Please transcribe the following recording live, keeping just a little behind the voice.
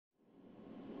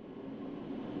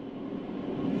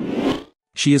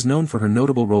She is known for her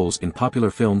notable roles in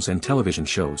popular films and television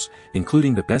shows,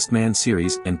 including the Best Man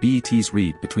series and BET's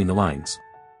Read Between the Lines.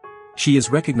 She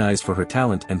is recognized for her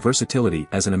talent and versatility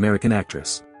as an American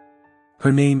actress.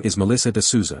 Her name is Melissa de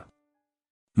Sousa.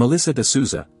 Melissa de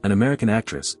Sousa, an American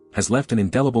actress, has left an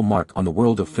indelible mark on the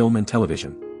world of film and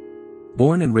television.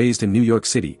 Born and raised in New York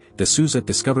City, de Sousa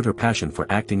discovered her passion for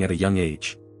acting at a young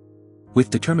age. With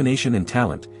determination and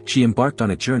talent, she embarked on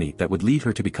a journey that would lead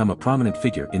her to become a prominent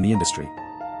figure in the industry.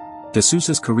 De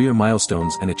Sousa's career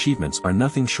milestones and achievements are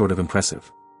nothing short of impressive.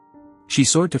 She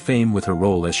soared to fame with her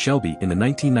role as Shelby in the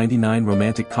 1999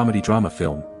 romantic comedy drama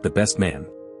film, The Best Man.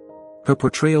 Her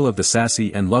portrayal of the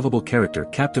sassy and lovable character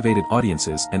captivated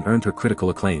audiences and earned her critical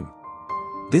acclaim.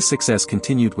 This success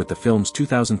continued with the film's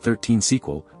 2013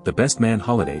 sequel, The Best Man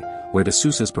Holiday, where de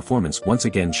Sousa's performance once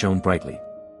again shone brightly.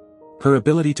 Her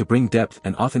ability to bring depth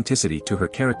and authenticity to her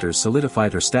characters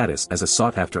solidified her status as a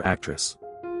sought-after actress.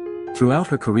 Throughout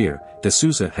her career, de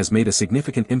Sousa has made a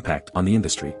significant impact on the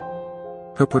industry.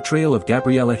 Her portrayal of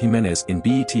Gabriela Jimenez in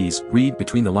BET's Read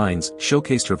Between the Lines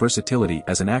showcased her versatility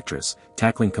as an actress,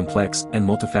 tackling complex and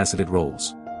multifaceted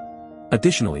roles.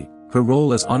 Additionally, her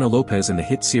role as Ana Lopez in the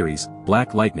hit series,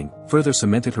 Black Lightning, further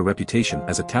cemented her reputation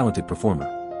as a talented performer.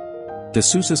 De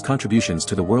Sousa's contributions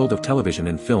to the world of television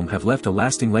and film have left a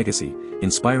lasting legacy,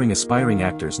 inspiring aspiring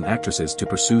actors and actresses to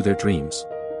pursue their dreams.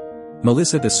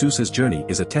 Melissa de Sousa's journey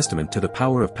is a testament to the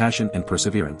power of passion and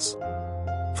perseverance.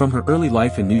 From her early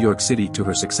life in New York City to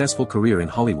her successful career in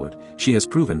Hollywood, she has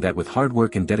proven that with hard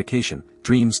work and dedication,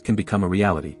 dreams can become a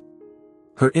reality.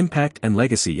 Her impact and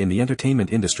legacy in the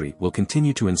entertainment industry will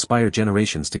continue to inspire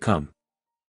generations to come.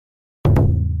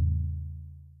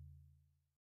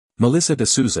 Melissa de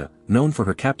Sousa, known for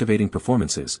her captivating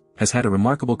performances, has had a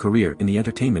remarkable career in the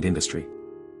entertainment industry.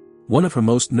 One of her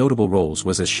most notable roles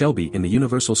was as Shelby in the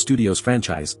Universal Studios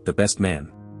franchise, The Best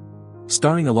Man.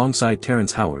 Starring alongside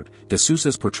Terrence Howard, de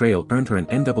Sousa's portrayal earned her an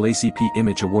NAACP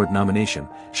Image Award nomination,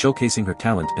 showcasing her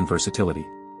talent and versatility.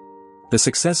 The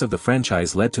success of the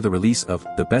franchise led to the release of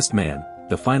The Best Man,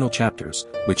 The Final Chapters,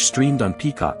 which streamed on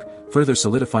Peacock, further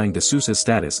solidifying de Sousa's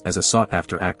status as a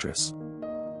sought-after actress.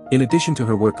 In addition to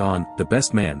her work on The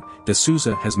Best Man, de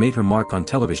Sousa has made her mark on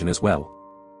television as well.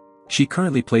 She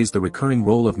currently plays the recurring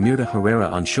role of Mirta Herrera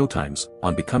on Showtime's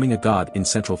On Becoming a God in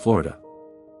Central Florida.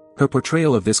 Her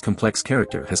portrayal of this complex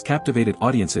character has captivated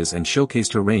audiences and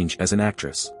showcased her range as an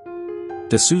actress.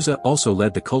 De Sousa also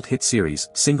led the cult hit series,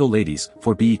 Single Ladies,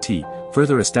 for BET,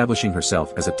 further establishing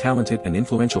herself as a talented and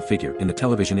influential figure in the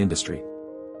television industry.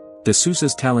 De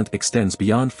Sousa's talent extends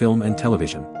beyond film and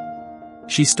television.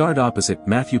 She starred opposite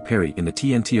Matthew Perry in the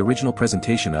TNT original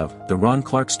presentation of The Ron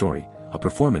Clark Story, a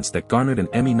performance that garnered an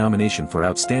Emmy nomination for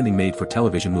Outstanding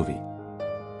Made-for-Television Movie.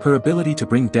 Her ability to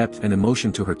bring depth and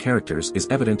emotion to her characters is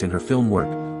evident in her film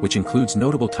work, which includes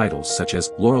notable titles such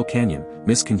as Laurel Canyon,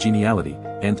 Miss Congeniality,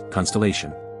 and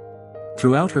Constellation.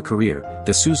 Throughout her career,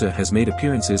 de Sousa has made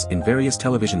appearances in various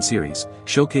television series,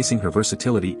 showcasing her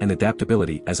versatility and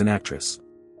adaptability as an actress.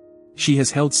 She has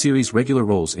held series regular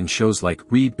roles in shows like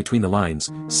Read Between the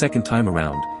Lines, Second Time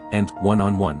Around, and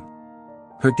One-on-One.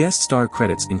 Her guest star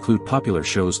credits include popular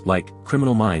shows like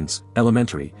Criminal Minds,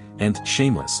 Elementary, and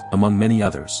Shameless, among many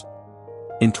others.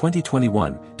 In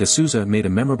 2021, de Sousa made a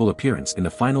memorable appearance in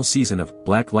the final season of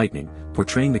Black Lightning,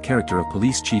 portraying the character of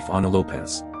Police Chief Ana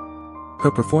Lopez. Her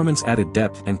performance added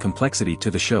depth and complexity to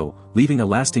the show, leaving a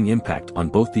lasting impact on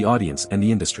both the audience and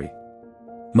the industry.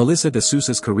 Melissa de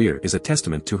Sousa's career is a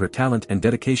testament to her talent and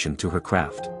dedication to her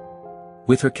craft.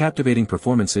 With her captivating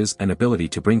performances and ability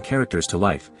to bring characters to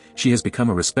life, she has become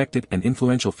a respected and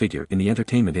influential figure in the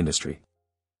entertainment industry.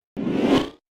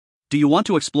 Do you want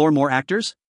to explore more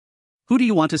actors? Who do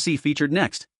you want to see featured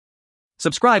next?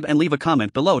 Subscribe and leave a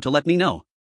comment below to let me know.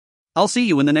 I'll see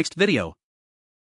you in the next video.